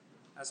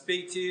I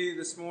speak to you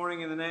this morning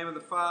in the name of the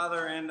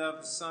Father, and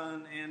of the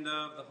Son, and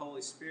of the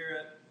Holy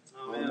Spirit.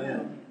 Amen.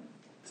 Amen.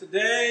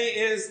 Today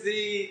is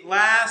the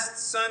last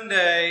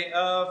Sunday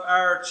of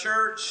our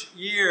church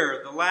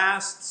year, the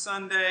last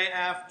Sunday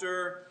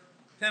after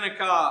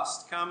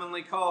Pentecost,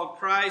 commonly called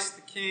Christ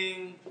the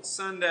King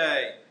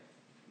Sunday.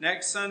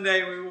 Next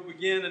Sunday we will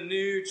begin a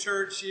new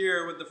church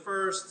year with the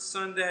first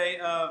Sunday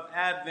of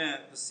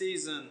Advent, the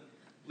season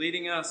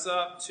leading us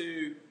up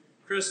to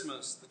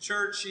Christmas. The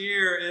church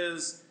year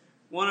is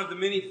one of the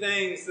many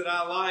things that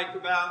I like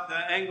about the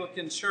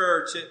Anglican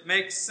Church. It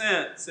makes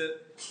sense.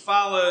 It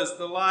follows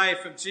the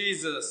life of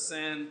Jesus,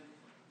 and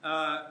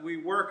we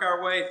work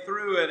our way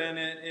through it, and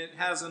it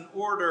has an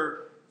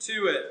order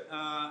to it.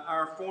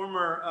 Our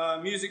former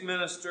music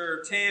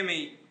minister,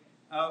 Tammy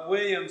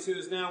Williams, who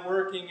is now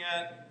working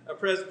at a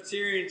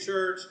Presbyterian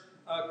church,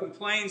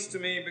 complains to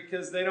me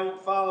because they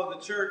don't follow the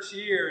church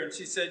year. And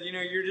she said,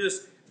 you're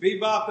just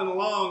bebopping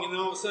along, and then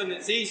all of a sudden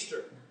it's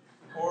Easter.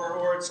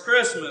 Or it's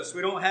Christmas.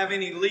 We don't have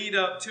any lead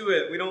up to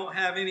it. We don't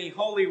have any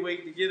Holy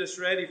Week to get us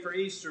ready for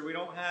Easter. We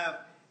don't have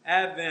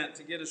Advent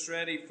to get us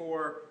ready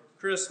for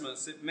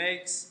Christmas. It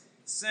makes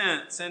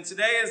sense. And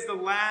today is the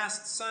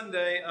last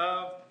Sunday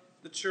of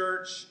the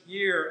church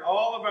year.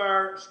 All of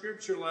our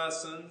scripture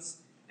lessons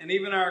and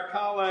even our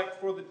collect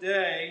for the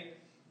day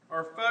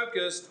are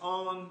focused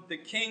on the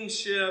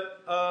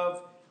kingship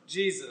of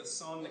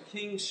Jesus, on the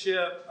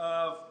kingship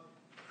of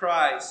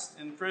Christ.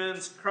 And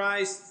friends,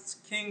 Christ's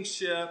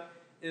kingship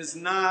is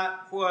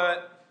not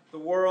what the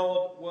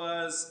world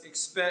was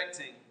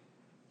expecting.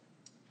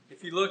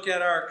 If you look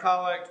at our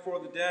collect for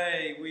the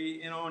day,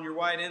 on your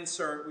white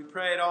insert, we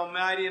prayed,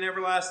 Almighty and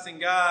everlasting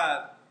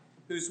God,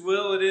 whose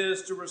will it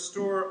is to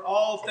restore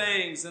all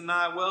things in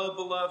thy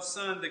well-beloved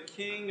Son, the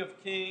King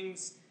of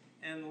kings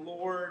and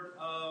Lord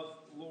of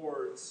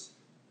lords.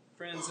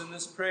 Friends, in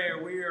this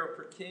prayer, we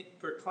are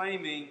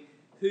proclaiming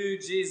who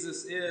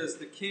Jesus is,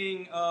 the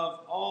King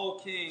of all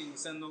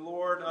kings and the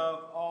Lord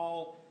of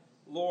all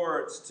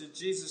lords. To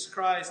Jesus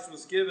Christ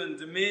was given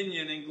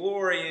dominion and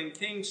glory and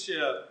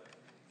kingship,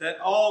 that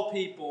all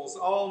peoples,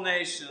 all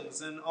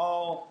nations, and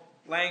all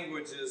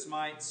languages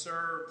might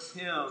serve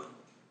him.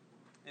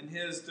 And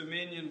his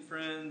dominion,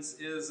 friends,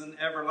 is an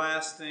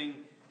everlasting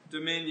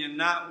dominion,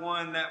 not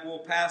one that will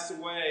pass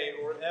away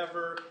or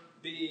ever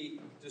be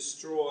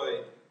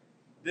destroyed.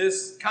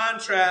 This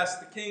contrasts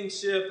the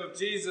kingship of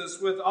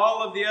Jesus with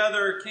all of the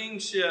other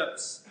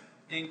kingships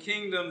and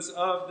kingdoms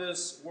of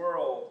this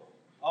world.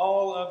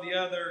 All of the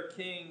other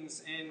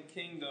kings and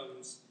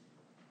kingdoms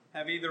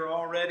have either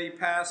already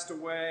passed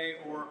away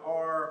or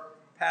are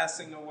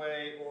passing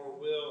away or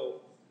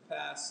will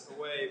pass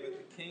away. But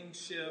the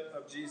kingship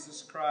of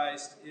Jesus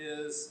Christ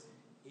is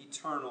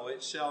eternal.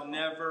 It shall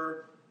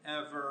never,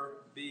 ever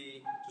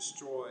be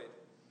destroyed.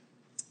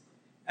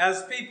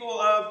 As people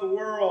of the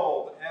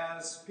world,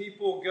 as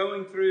people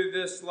going through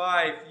this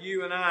life,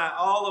 you and I,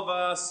 all of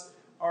us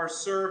are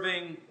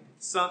serving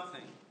something.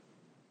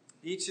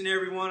 Each and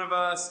every one of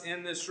us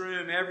in this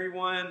room,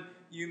 everyone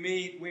you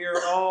meet, we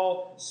are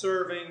all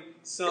serving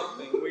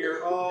something. We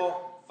are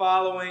all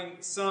following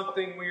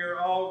something. We are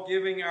all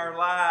giving our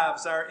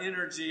lives, our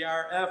energy,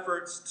 our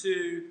efforts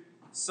to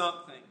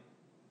something.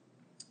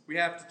 We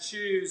have to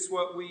choose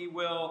what we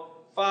will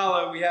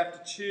follow. We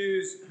have to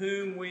choose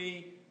whom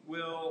we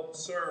will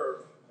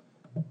serve.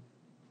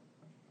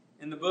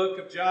 In the book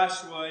of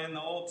Joshua in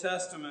the Old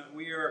Testament,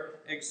 we are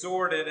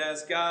exhorted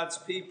as God's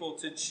people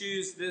to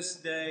choose this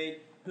day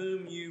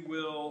whom you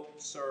will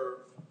serve.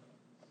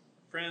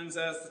 Friends,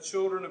 as the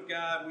children of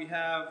God, we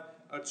have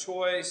a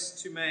choice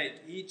to make.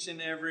 Each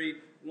and every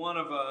one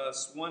of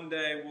us one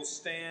day will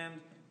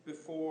stand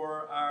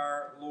before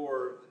our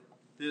Lord,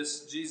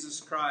 this Jesus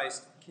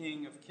Christ,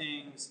 King of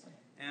kings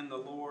and the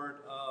Lord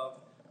of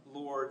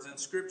lords. And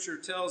Scripture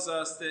tells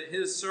us that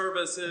his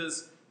service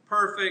is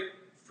perfect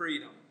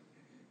freedom.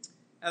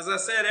 As I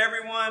said,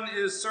 everyone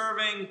is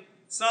serving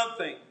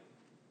something.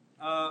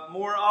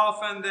 More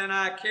often than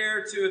I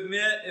care to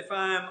admit, if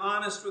I am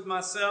honest with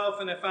myself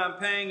and if I'm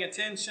paying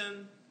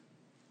attention,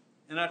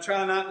 and I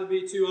try not to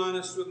be too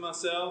honest with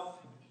myself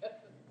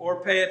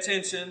or pay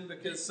attention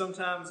because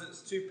sometimes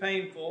it's too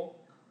painful,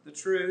 the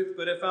truth.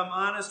 But if I'm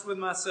honest with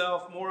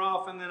myself, more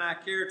often than I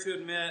care to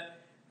admit,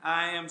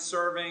 I am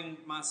serving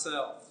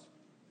myself.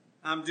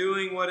 I'm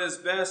doing what is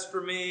best for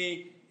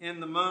me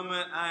in the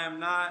moment. I am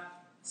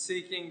not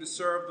seeking to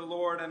serve the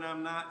Lord, and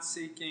I'm not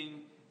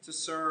seeking to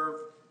serve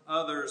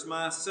others.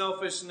 My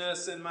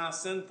selfishness and my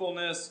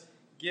sinfulness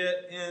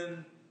get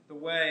in the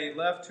way.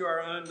 Left to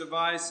our own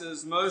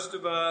devices, most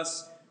of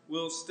us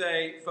will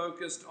stay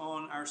focused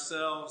on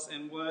ourselves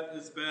and what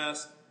is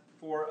best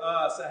for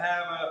us. I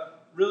have a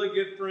really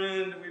good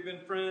friend. We've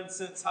been friends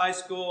since high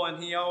school,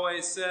 and he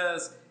always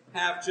says,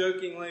 half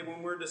jokingly,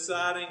 when we're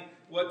deciding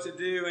what to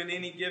do in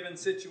any given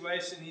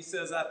situation, he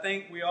says, I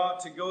think we ought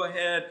to go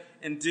ahead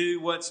and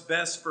do what's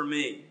best for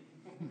me.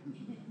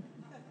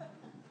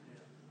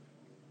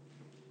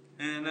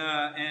 And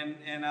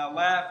I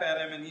laugh at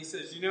him, and he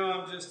says,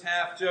 I'm just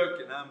half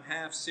joking. I'm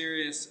half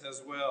serious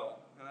as well.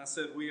 And I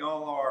said, we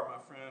all are,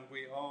 my friend.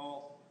 We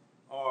all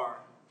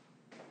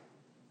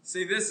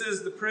See, this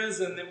is the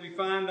prison that we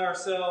find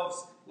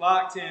ourselves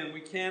locked in.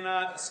 We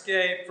cannot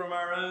escape from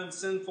our own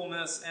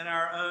sinfulness and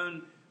our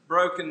own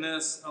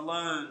brokenness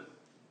alone.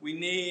 We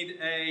need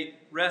a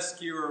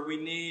rescuer.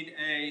 We need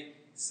a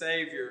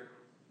Savior.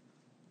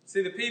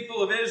 See, the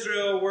people of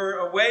Israel were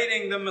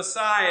awaiting the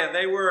Messiah.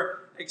 They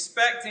were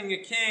expecting a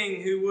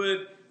king who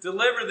would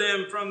deliver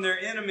them from their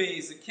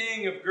enemies, a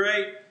king of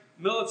great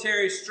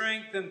military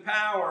strength and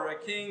power,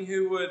 a king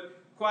who would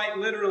quite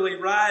literally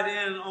ride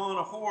in on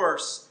a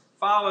horse,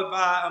 followed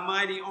by a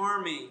mighty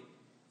army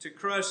to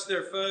crush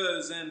their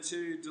foes and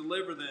to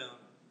deliver them.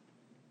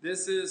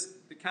 This is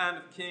the kind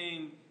of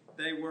king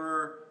they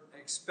were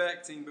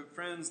expecting. But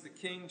friends, the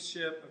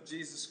kingship of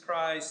Jesus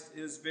Christ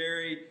is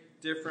very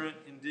different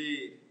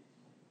indeed.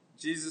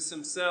 Jesus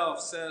himself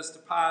says to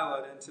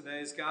Pilate in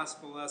today's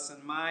gospel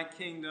lesson, "My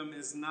kingdom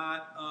is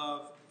not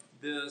of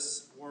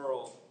this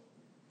world."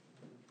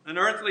 An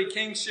earthly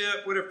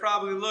kingship would have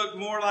probably looked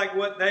more like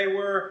what they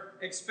were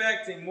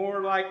expecting,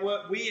 more like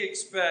what we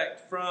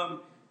expect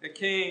from a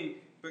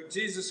king. But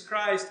Jesus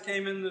Christ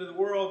came into the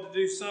world to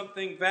do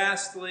something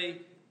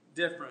vastly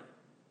different.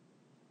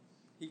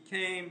 He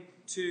came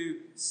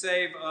to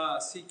save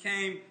us. He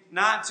came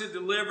not to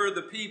deliver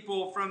the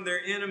people from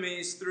their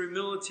enemies through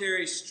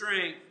military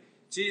strength.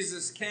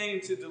 Jesus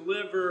came to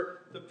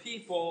deliver the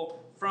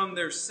people from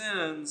their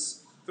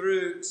sins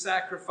through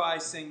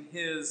sacrificing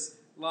his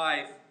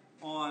life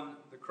on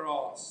the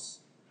cross.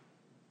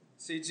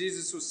 See,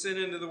 Jesus was sent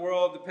into the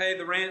world to pay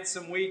the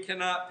ransom we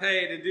cannot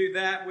pay, to do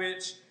that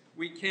which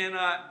we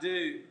cannot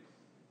do.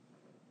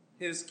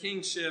 His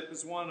kingship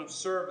is one of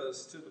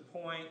service to the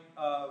point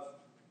of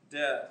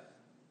death.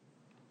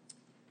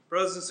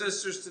 Brothers and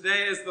sisters,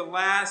 today is the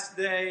last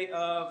day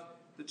of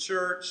the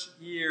church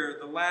year,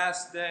 the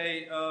last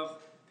day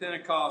of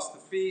Pentecost, the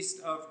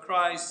feast of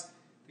Christ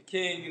the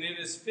King. And it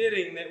is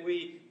fitting that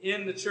we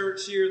end the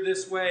church year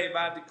this way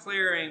by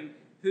declaring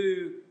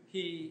who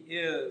he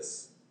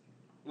is.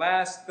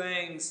 Last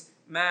things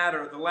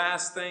matter. The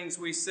last things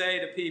we say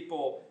to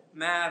people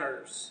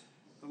matters.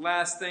 The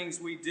last things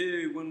we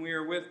do when we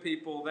are with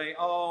people, they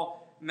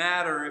all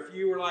matter. If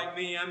you were like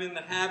me, I'm in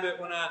the habit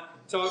when I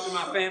talk to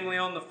my family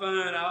on the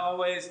phone, I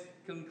always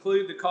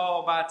conclude the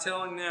call by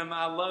telling them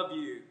I love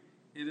you.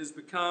 It has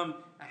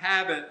become a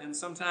habit, and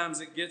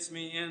sometimes it gets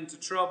me into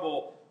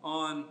trouble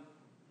on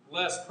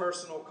less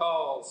personal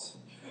calls.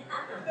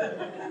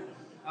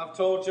 I've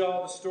told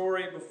y'all the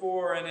story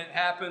before, and it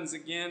happens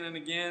again and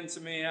again to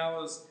me. I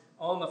was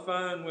on the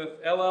phone with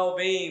LL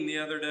Bean the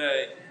other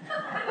day.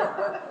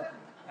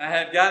 I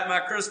had got my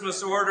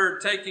Christmas order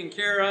taken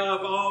care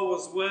of, all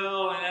was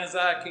well, and as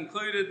I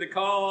concluded the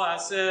call, I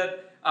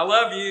said, "I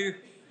love you."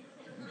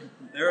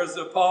 There was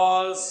a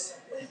pause,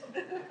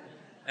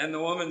 and the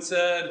woman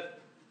said,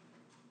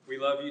 "We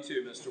love you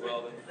too, Mr.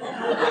 Weldon.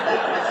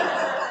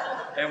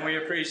 And we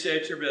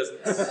appreciate your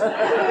business."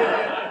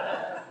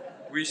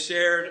 We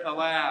shared a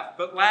laugh.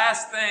 But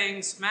last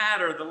things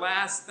matter. The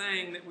last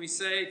thing that we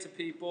say to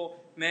people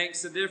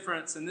makes a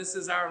difference. And this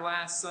is our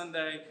last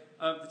Sunday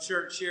of the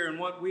church year. And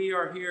what we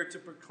are here to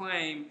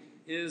proclaim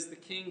is the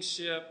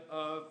kingship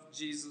of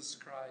Jesus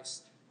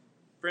Christ.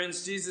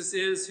 Friends, Jesus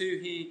is who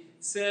he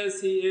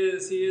says he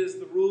is. He is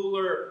the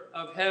ruler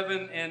of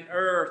heaven and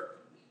earth.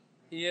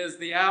 He is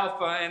the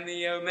Alpha and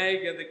the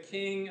Omega, the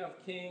King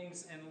of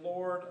kings and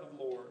Lord of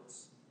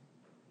lords.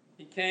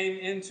 He came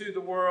into the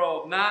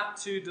world not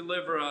to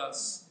deliver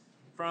us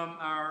from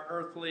our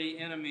earthly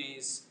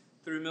enemies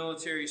through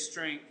military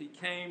strength. He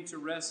came to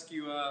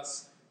rescue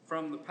us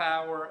from the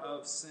power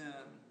of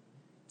sin,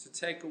 to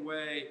take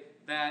away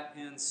that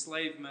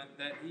enslavement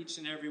that each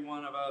and every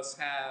one of us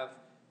have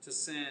to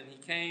sin. He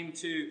came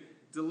to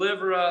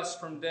deliver us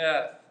from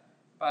death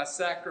by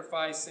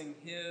sacrificing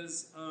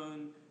his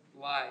own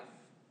life,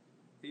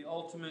 the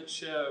ultimate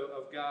show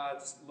of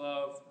God's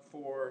love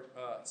for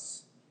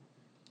us.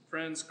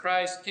 Friends,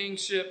 Christ's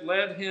kingship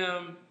led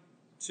him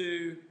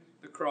to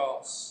the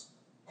cross.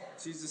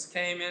 Jesus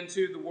came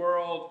into the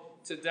world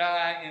to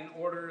die in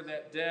order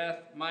that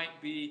death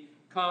might be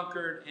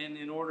conquered and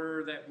in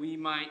order that we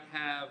might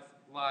have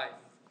life.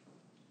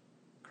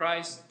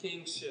 Christ's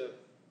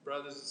kingship,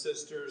 brothers and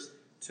sisters,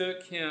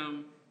 took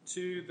him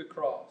to the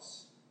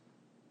cross,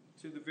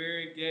 to the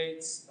very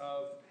gates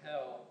of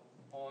hell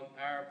on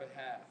our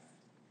behalf.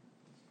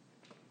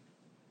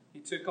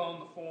 He took on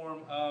the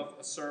form of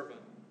a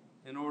servant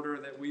in order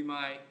that we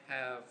might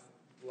have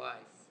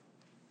life.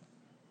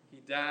 He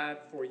died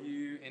for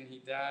you and he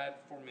died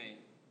for me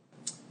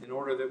in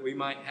order that we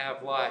might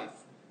have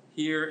life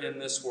here in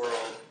this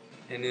world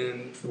and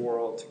in the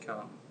world to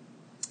come.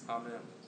 Amen.